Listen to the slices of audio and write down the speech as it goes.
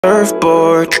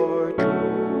Surfboard,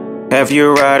 have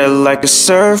you ride it like a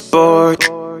surfboard?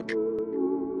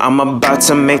 I'm about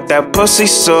to make that pussy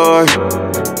sore.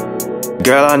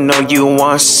 Girl, I know you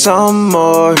want some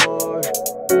more.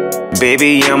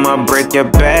 Baby, I'ma break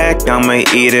your back, I'ma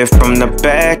eat it from the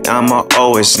back. I'ma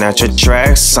always snatch your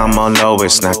tracks, I'ma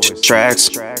always snatch your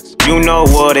tracks. You know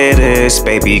what it is,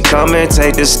 baby, come and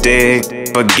take this dick.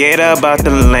 Forget about the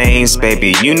lanes,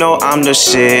 baby, you know I'm the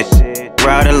shit.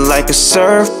 Ride it like a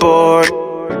surfboard,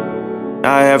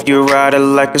 I have you ride it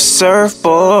like a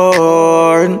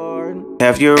surfboard.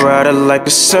 Have you ride it like a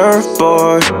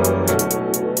surfboard.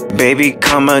 Baby,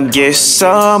 come and get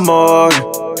some more.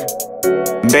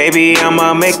 Baby,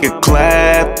 I'ma make it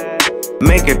clap,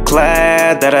 make it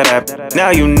clap, da-da-da.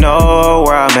 Now you know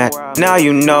where I'm at, now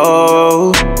you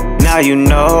know, now you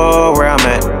know where I'm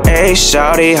at. Hey,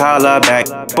 shawty, holla back,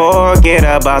 forget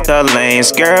about the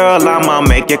lanes. Girl, I'ma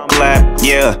make it clap,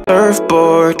 yeah.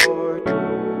 Surfboard,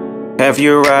 have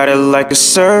you ride it like a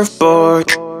surfboard?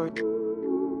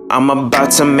 I'm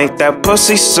about to make that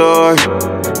pussy sore.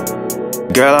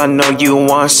 Girl, I know you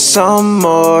want some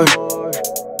more.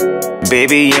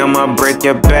 Baby, I'ma break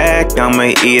your back,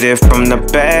 I'ma eat it from the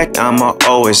back. I'ma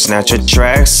always snatch your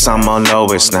tracks, I'ma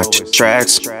always snatch your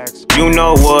tracks. You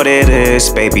know what it is,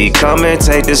 baby, come and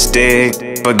take this dick.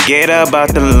 Forget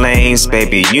about the lanes,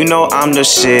 baby, you know I'm the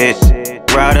shit.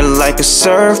 Ride it like a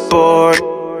surfboard,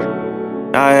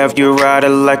 I have you ride it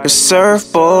like a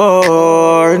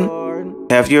surfboard.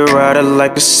 Have you ride it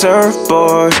like a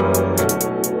surfboard.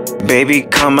 Baby,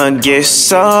 come and get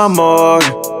some more.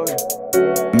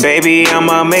 Baby,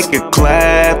 I'ma make it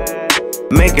clap,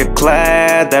 make it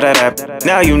clap, da-da-da.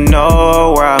 Now you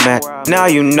know where I'm at, now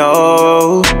you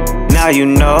know, now you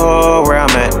know where I'm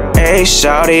at. Hey,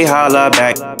 shawty, holla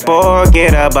back,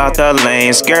 forget about the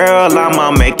lanes. Girl,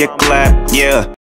 I'ma make it clap, yeah.